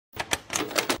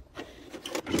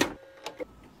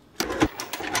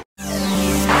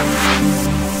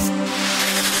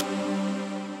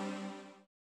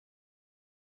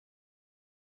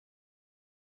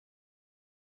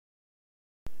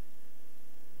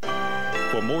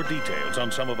For more details on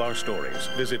some of our stories,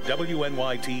 visit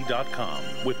WNYT.com.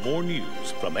 With more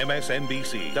news from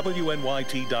MSNBC,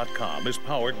 WNYT.com is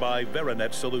powered by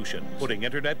Verinet Solutions, putting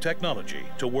internet technology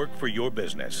to work for your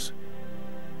business.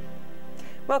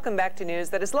 Welcome back to news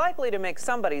that is likely to make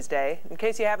somebody's day. In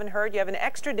case you haven't heard, you have an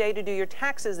extra day to do your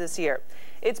taxes this year.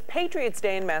 It's Patriots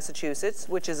Day in Massachusetts,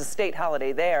 which is a state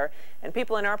holiday there, and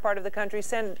people in our part of the country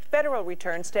send federal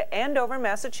returns to Andover,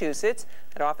 Massachusetts.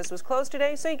 That office was closed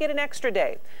today, so you get an extra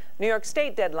day. New York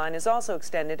State deadline is also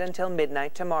extended until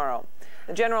midnight tomorrow.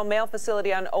 The General Mail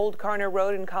facility on Old Carner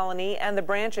Road in Colony and the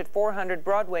branch at 400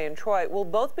 Broadway in Troy will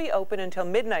both be open until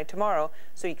midnight tomorrow,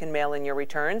 so you can mail in your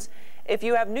returns. If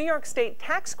you have New York State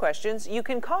tax questions, you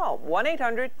can call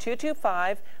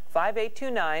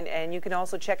 1-800-225-5829, and you can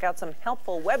also check out some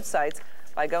helpful websites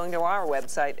by going to our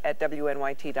website at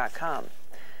WNYT.com.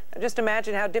 Now, just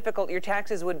imagine how difficult your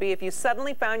taxes would be if you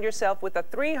suddenly found yourself with a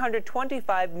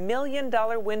 $325 million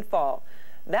windfall.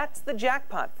 That's the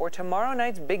jackpot for tomorrow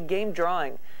night's big game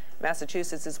drawing.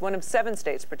 Massachusetts is one of 7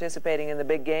 states participating in the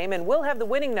big game, and we'll have the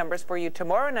winning numbers for you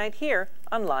tomorrow night here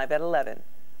on Live at 11.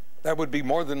 That would be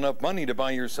more than enough money to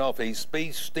buy yourself a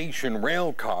space station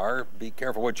rail car. Be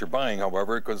careful what you're buying,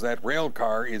 however, because that rail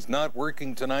car is not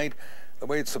working tonight the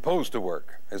way it's supposed to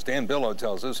work. As Dan Billow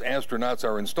tells us, astronauts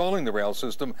are installing the rail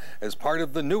system as part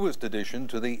of the newest addition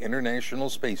to the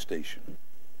International Space Station.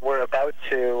 We're about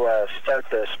to start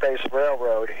the Space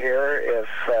Railroad here if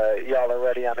y'all are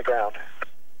ready on the ground.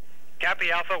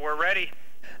 Copy, Alpha, we're ready.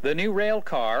 The new rail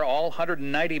car, all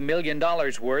 $190 million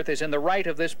worth, is in the right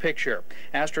of this picture.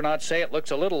 Astronauts say it looks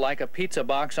a little like a pizza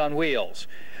box on wheels.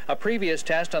 A previous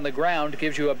test on the ground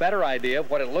gives you a better idea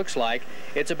of what it looks like.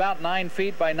 It's about 9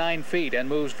 feet by 9 feet and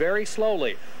moves very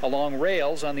slowly along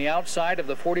rails on the outside of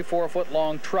the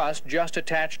 44-foot-long truss just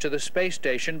attached to the space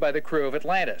station by the crew of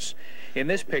Atlantis. In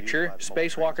this picture,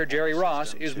 spacewalker Jerry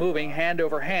Ross is moving hand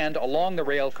over hand along the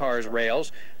rail car's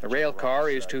rails. The rail car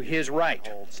is to his right.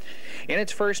 In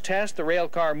its first test, the rail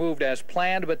car moved as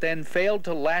planned, but then failed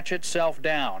to latch itself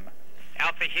down.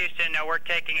 Alpha Houston, we're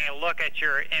taking a look at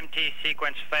your MT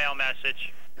sequence fail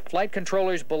message. Flight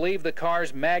controllers believe the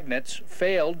car's magnets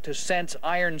failed to sense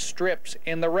iron strips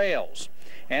in the rails.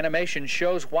 Animation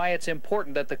shows why it's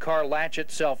important that the car latch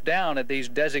itself down at these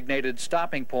designated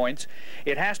stopping points.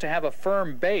 It has to have a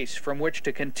firm base from which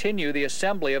to continue the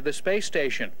assembly of the space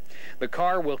station. The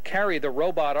car will carry the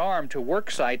robot arm to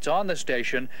work sites on the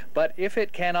station, but if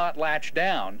it cannot latch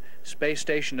down, space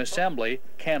station assembly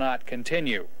cannot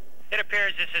continue. It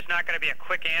appears this is not going to be a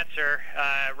quick answer.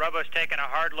 Robo's taken a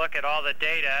hard look at all the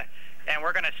data, and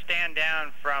we're going to stand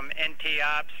down from NT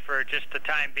Ops for just the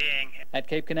time being. At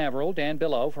Cape Canaveral, Dan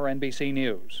Billow for NBC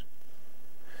News.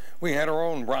 We had our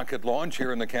own rocket launch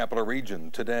here in the capital region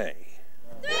today.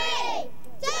 3,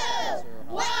 2,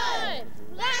 1,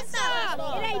 blast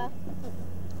off!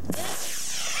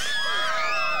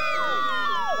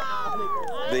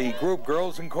 The group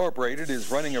Girls Incorporated is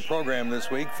running a program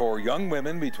this week for young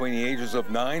women between the ages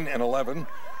of 9 and 11.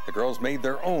 The girls made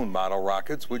their own model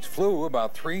rockets, which flew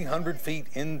about 300 feet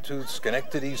into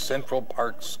Schenectady's Central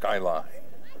Park skyline.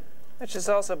 Which is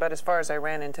also about as far as I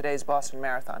ran in today's Boston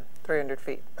Marathon, 300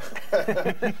 feet.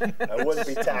 I wouldn't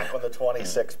be tackling the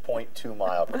 26.2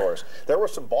 mile course. There were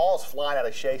some balls flying out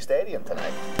of Shea Stadium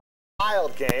tonight.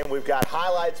 Wild game. We've got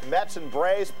highlights, Mets and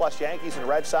Braves, plus Yankees and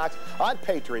Red Sox on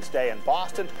Patriots Day in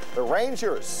Boston. The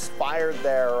Rangers fired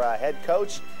their head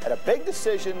coach, and a big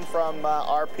decision from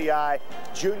RPI.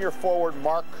 Junior forward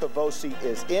Mark Kapostasy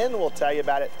is in. We'll tell you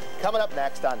about it coming up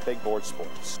next on Big Board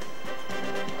Sports.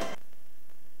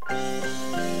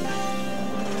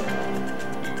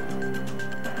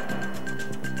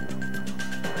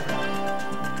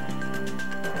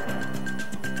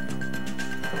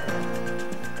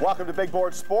 Welcome to Big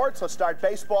Board Sports. Let's start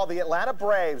baseball. The Atlanta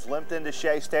Braves limped into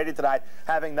Shea Stadium tonight,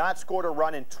 having not scored a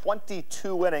run in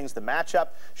 22 innings. The matchup,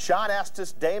 Sean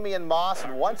Estes, Damian Moss,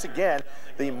 and once again,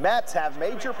 the Mets have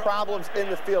major problems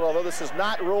in the field. Although this is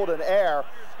not ruled an error,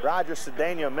 Roger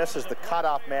Cedeno misses the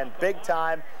cutoff man big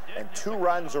time, and 2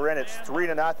 runs are in. It's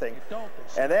 3-0.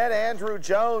 And then Andrew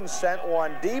Jones sent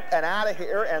one deep and out of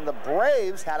here, and the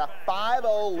Braves had a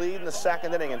 5-0 lead in the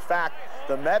second inning. In fact,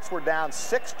 the Mets were down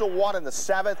 6-1 in the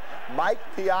 7th. Mike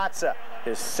Piazza,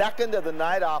 his second of the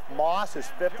night off Moss, his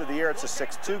 5th of the year. It's a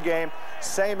 6-2 game.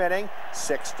 Same inning,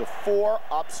 6-4.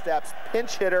 Up steps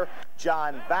pinch hitter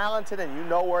John Valentin, and you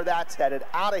know where that's headed,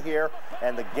 out of here.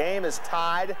 And the game is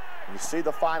tied. You see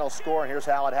the final score, and here's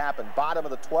how it happened. Bottom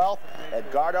of the 12th,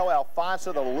 Edgardo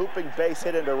Alfonso, the looping base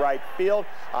hit into right field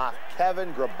off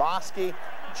Kevin Grabowski.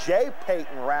 Jay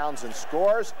Payton rounds and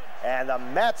scores, and the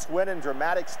Mets win in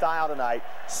dramatic style tonight,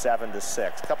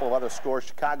 7-6. A couple of other scores.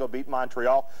 Chicago beat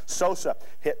Montreal. Sosa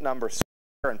hit number 6.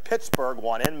 And Pittsburgh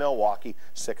won in Milwaukee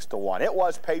 6-1. It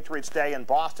was Patriots Day in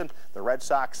Boston. The Red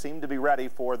Sox seemed to be ready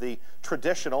for the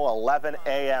traditional 11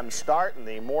 a.m. start, and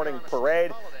the morning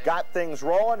parade got things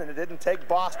rolling, and it didn't take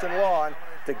Boston long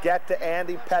to get to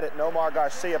Andy Pettitte. Nomar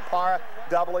Garcia-Parra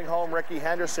doubling home Ricky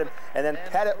Henderson, and then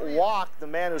Pettitte walked the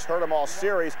man who's hurt him all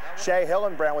series, Shea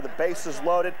Hillenbrand, with the bases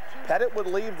loaded. Pettitte would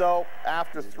leave, though,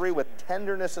 after 3 with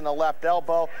tenderness in the left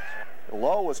elbow.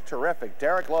 Lowe was terrific.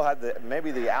 Derek Lowe had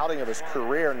maybe the outing of his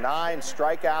career. 9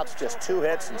 strikeouts, just 2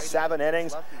 hits in 7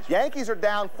 innings. Yankees are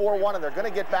down 4-1, and they're going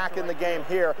to get back in the game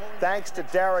here thanks to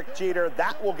Derek Jeter.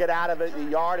 That will get out of it the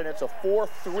yard, and it's a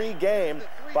 4-3 game.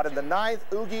 But in the 9th,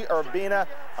 Ugi Urbina,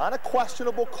 on a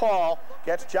questionable call,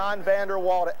 gets John Vander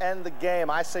Wal to end the game.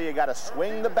 I say you got to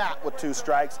swing the bat with 2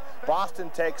 strikes. Boston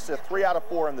takes 3 out of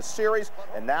 4 in the series,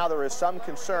 and now there is some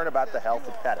concern about the health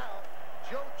of Pettitte.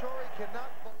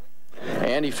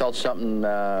 Andy felt something.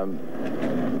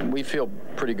 We feel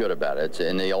pretty good about it. It's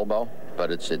in the elbow,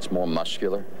 but it's more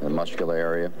muscular, the muscular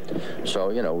area. So,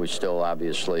 you know, we still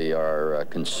obviously are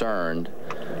concerned,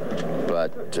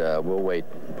 but we'll wait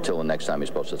until the next time he's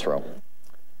supposed to throw.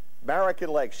 American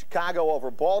Lake, Chicago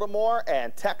over Baltimore,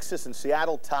 and Texas and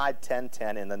Seattle tied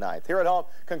 10-10 in the 9th. Here at home,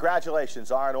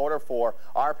 congratulations are in order for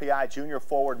RPI junior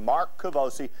forward Mark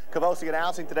Kapostasy. Kapostasy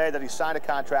announcing today that he signed a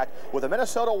contract with the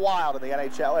Minnesota Wild in the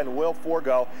NHL and will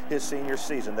forego his senior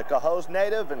season. The Cohoes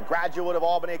native and graduate of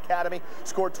Albany Academy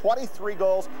scored 23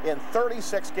 goals in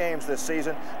 36 games this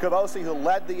season. Kapostasy, who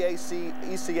led the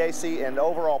ECAC in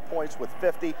overall points with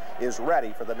 50, is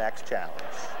ready for the next challenge.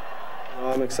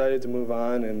 I'm excited to move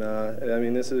on, and I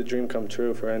mean, this is a dream come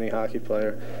true for any hockey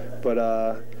player, but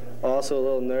also a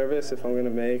little nervous if I'm going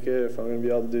to make it, if I'm going to be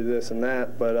able to do this and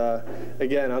that, but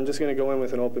again, I'm just going to go in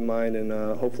with an open mind, and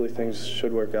hopefully things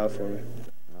should work out for me.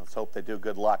 Let's hope they do.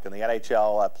 Good luck. In the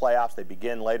NHL playoffs, they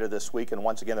begin later this week, and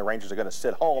once again, the Rangers are going to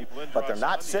sit home, but they're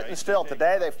not sitting still.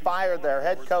 Today, they fired their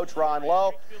head coach, Ron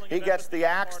Lowe. He gets the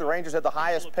axe. The Rangers had the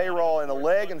highest payroll in the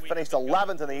league and finished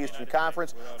 11th in the Eastern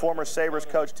Conference. Former Sabres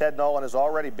coach Ted Nolan is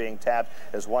already being tabbed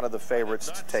as one of the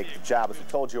favorites to take the job. As we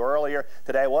told you earlier,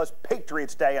 today was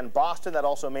Patriots Day in Boston. That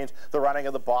also means the running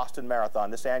of the Boston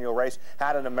Marathon. This annual race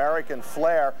had an American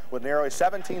flair with nearly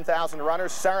 17,000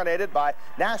 runners serenaded by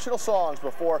national songs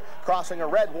before crossing a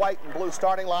red, white, and blue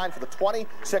starting line for the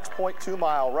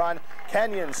 26.2-mile run.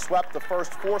 Kenyans swept the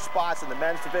first 4 spots in the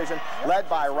men's division, led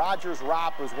by Rodger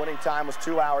Wyland, whose winning time was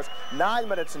 2 hours, 9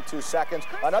 minutes and 2 seconds.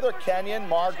 Another Kenyan,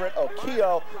 Margaret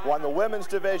Okio, won the women's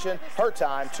division. Her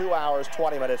time, 2 hours,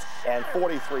 20 minutes, and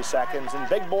 43 seconds. And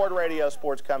Big Board Radio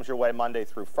Sports comes your way Monday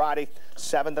through Friday,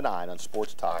 7 to 9 on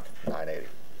Sports Talk 980.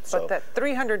 But that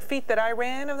 300 feet that I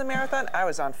ran of the marathon, I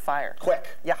was on fire.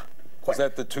 Quick. Yeah. Was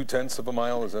that the 2/10 of a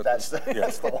mile? Is that that's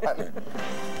the one.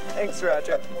 Thanks,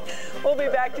 Roger. We'll be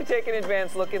back to take an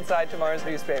advanced look inside tomorrow's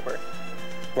newspaper.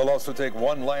 We'll also take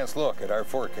one last look at our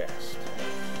forecast.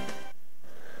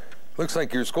 Looks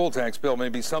like your school tax bill may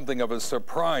be something of a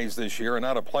surprise this year and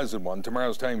not a pleasant one.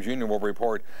 Tomorrow's Times Union will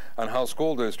report on how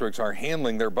school districts are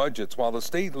handling their budgets while the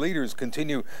state leaders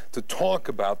continue to talk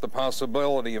about the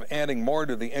possibility of adding more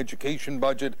to the education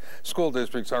budget. School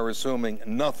districts are assuming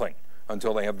nothing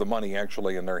until they have the money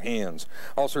actually in their hands.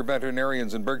 Also,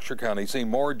 veterinarians in Berkshire County say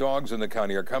more dogs in the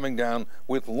county are coming down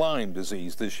with Lyme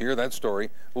disease this year. That story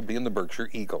will be in the Berkshire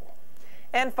Eagle.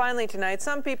 And finally tonight,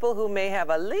 some people who may have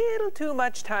a little too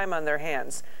much time on their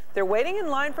hands. They're waiting in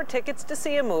line for tickets to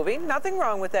see a movie. Nothing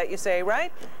wrong with that, you say,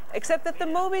 right? Except that the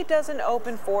movie doesn't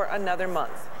open for another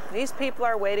month. These people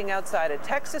are waiting outside a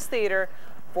Texas theater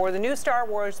for the new Star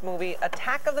Wars movie,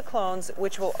 Attack of the Clones,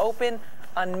 which will open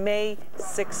on May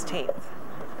 16th.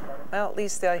 Well, at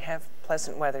least they have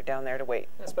pleasant weather down there to wait.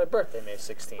 It's my birthday, May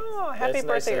 16th. Oh, happy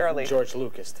birthday nice early. George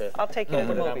Lucas to I'll take you to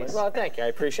the movies. Well, thank you. I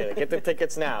appreciate it. Get the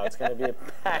tickets now. It's going to be a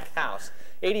packed house.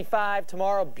 85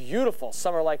 tomorrow. Beautiful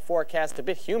summer-like forecast. A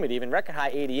bit humid even. Record high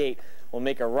 88. We'll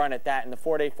make a run at that. And the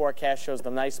 4-day forecast shows the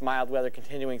nice mild weather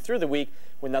continuing through the week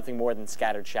with nothing more than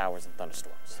scattered showers and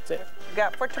thunderstorms. That's it.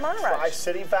 Got for tomorrow, Raj.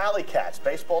 Tri-City Valley Cats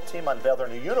baseball team unveil their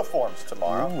new uniforms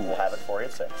tomorrow. Ooh. We'll have it for you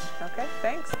at 6. Okay,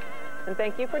 thanks. And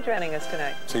thank you for joining us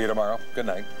tonight. See you tomorrow. Good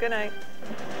night. Good night.